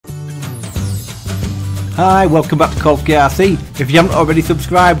Hi, welcome back to Kolsky RC. If you haven't already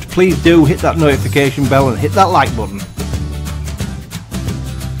subscribed, please do hit that notification bell and hit that like button.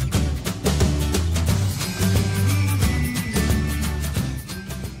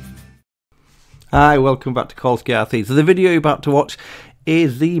 Hi, welcome back to Kolsky RC. So the video you're about to watch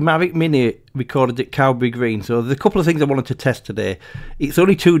is the MAVIC Mini recorded at Cowbury Green. So there's a couple of things I wanted to test today. It's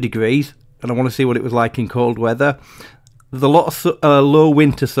only 2 degrees and I want to see what it was like in cold weather. There's a lot of low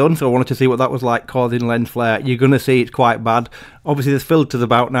winter sun, so I wanted to see what that was like causing lens flare. You're going to see it's quite bad. Obviously there's filters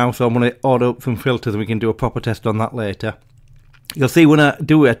about now, so I'm going to order up some filters and we can do a proper test on that later. You'll see when I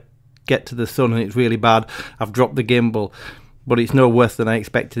do get to the sun and it's really bad, I've dropped the gimbal, but it's no worse than I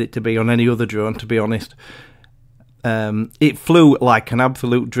expected it to be on any other drone, to be honest. It flew like an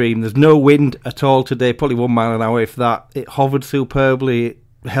absolute dream. There's no wind at all today, probably 1 mile an hour if that. It hovered superbly,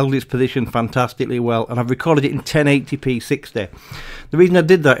 held its position fantastically well, and I've recorded it in 1080p 60. The reason I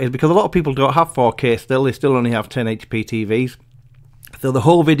did that is because a lot of people don't have 4K still, they still only have 1080p TVs. So the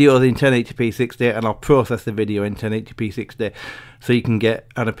whole video is in 1080p 60 and I'll process the video in 1080p 60 so you can get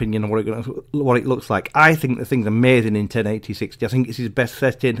an opinion on what it looks like. I think the thing's amazing in 1080p 60. I think it's his best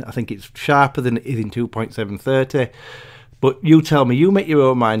setting. I think it's sharper than it is in 2.730. But you tell me, you make your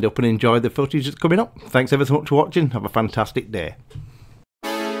own mind up and enjoy the footage that's coming up. Thanks ever so much for watching. Have a fantastic day.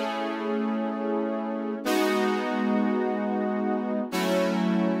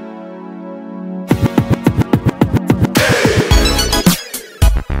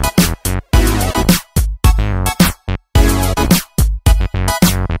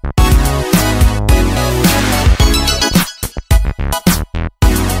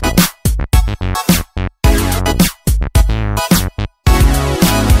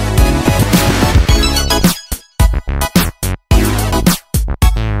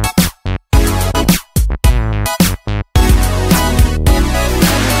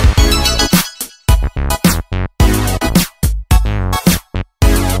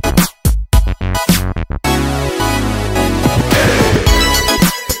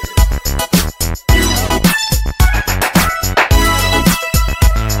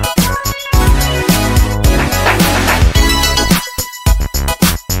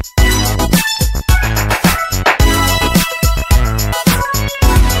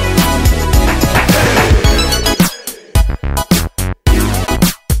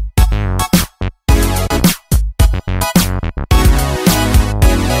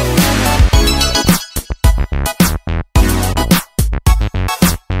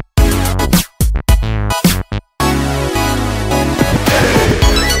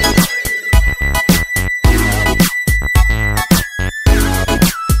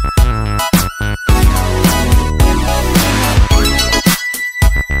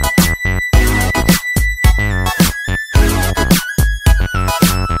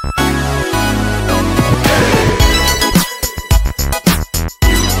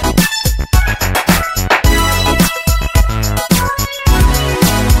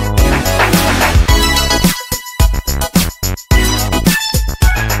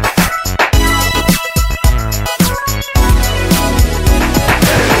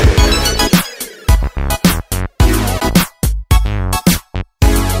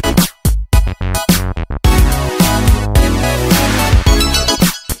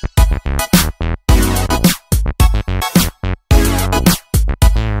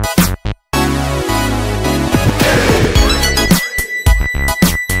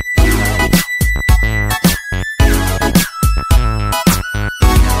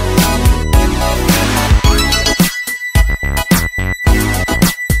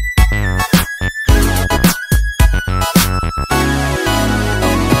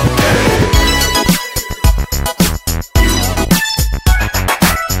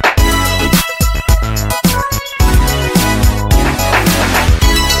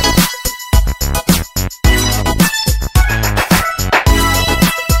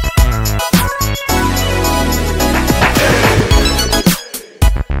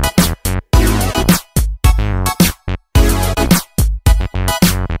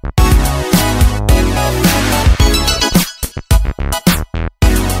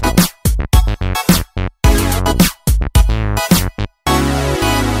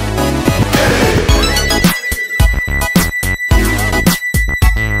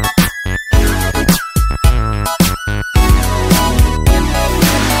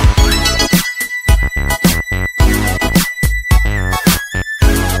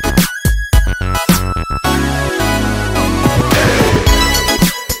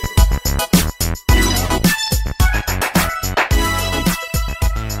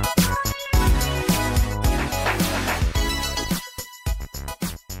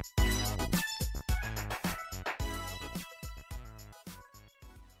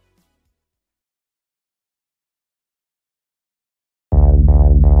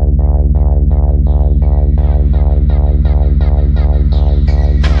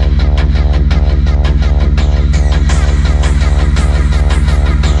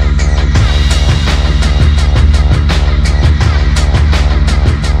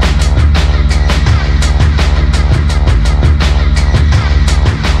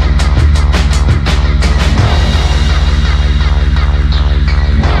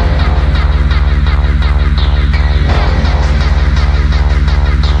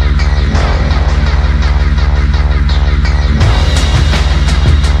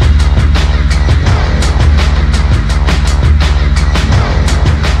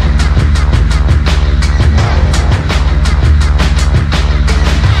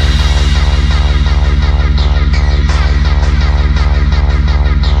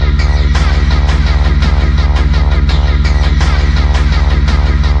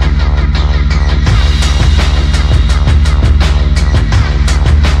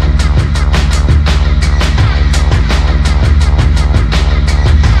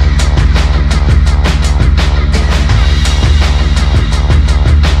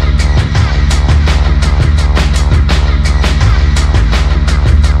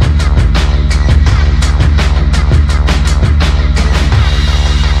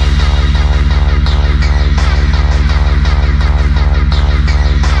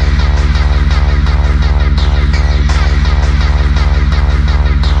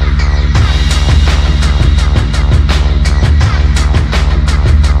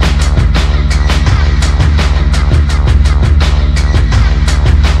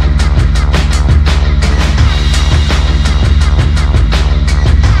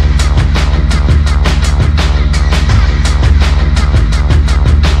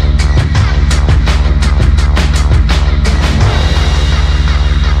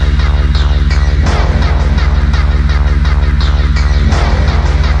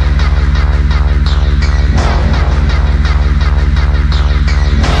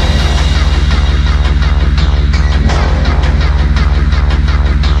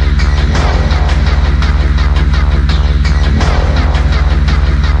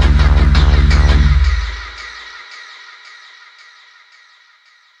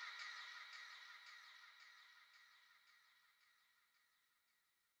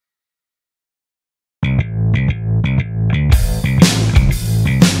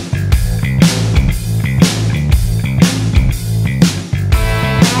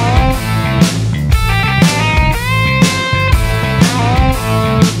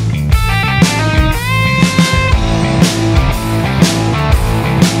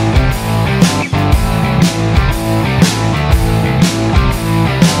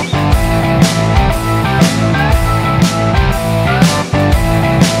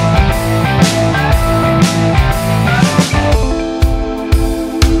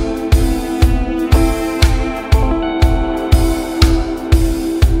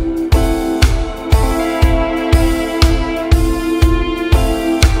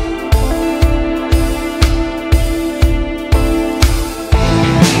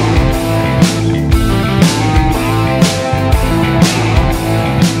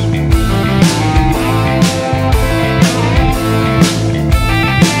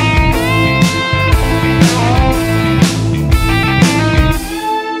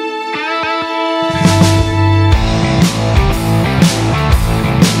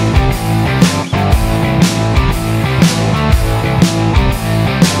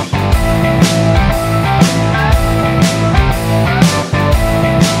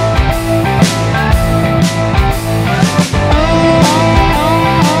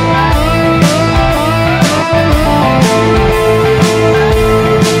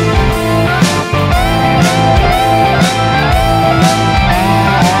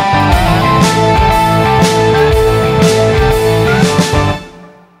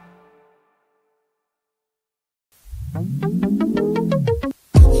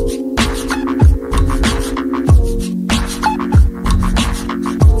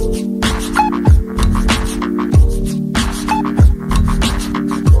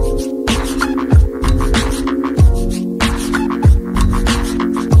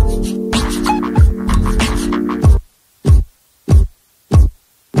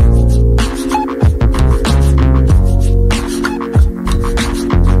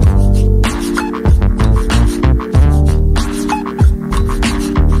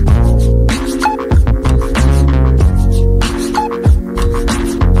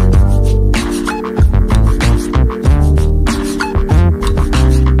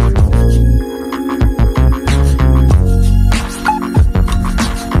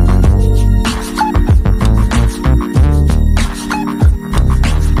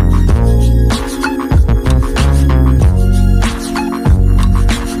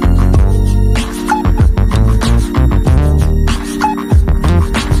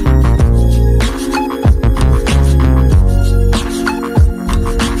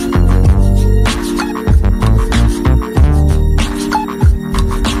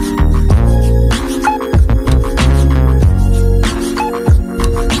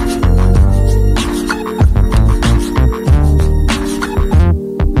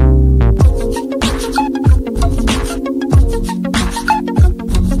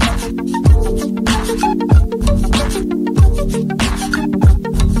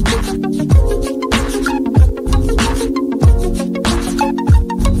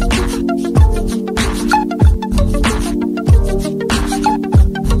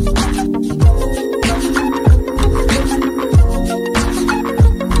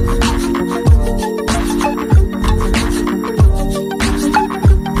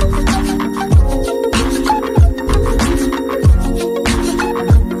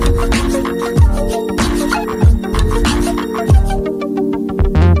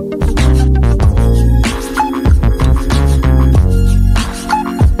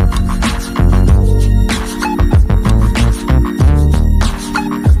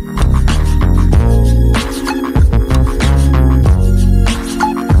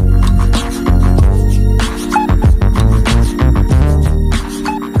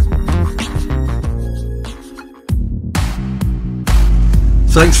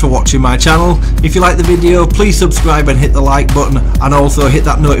 Thanks for watching my channel. If you like the video, please subscribe and hit the like button, and also hit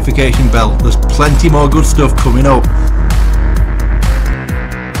that notification bell. There's plenty more good stuff coming up.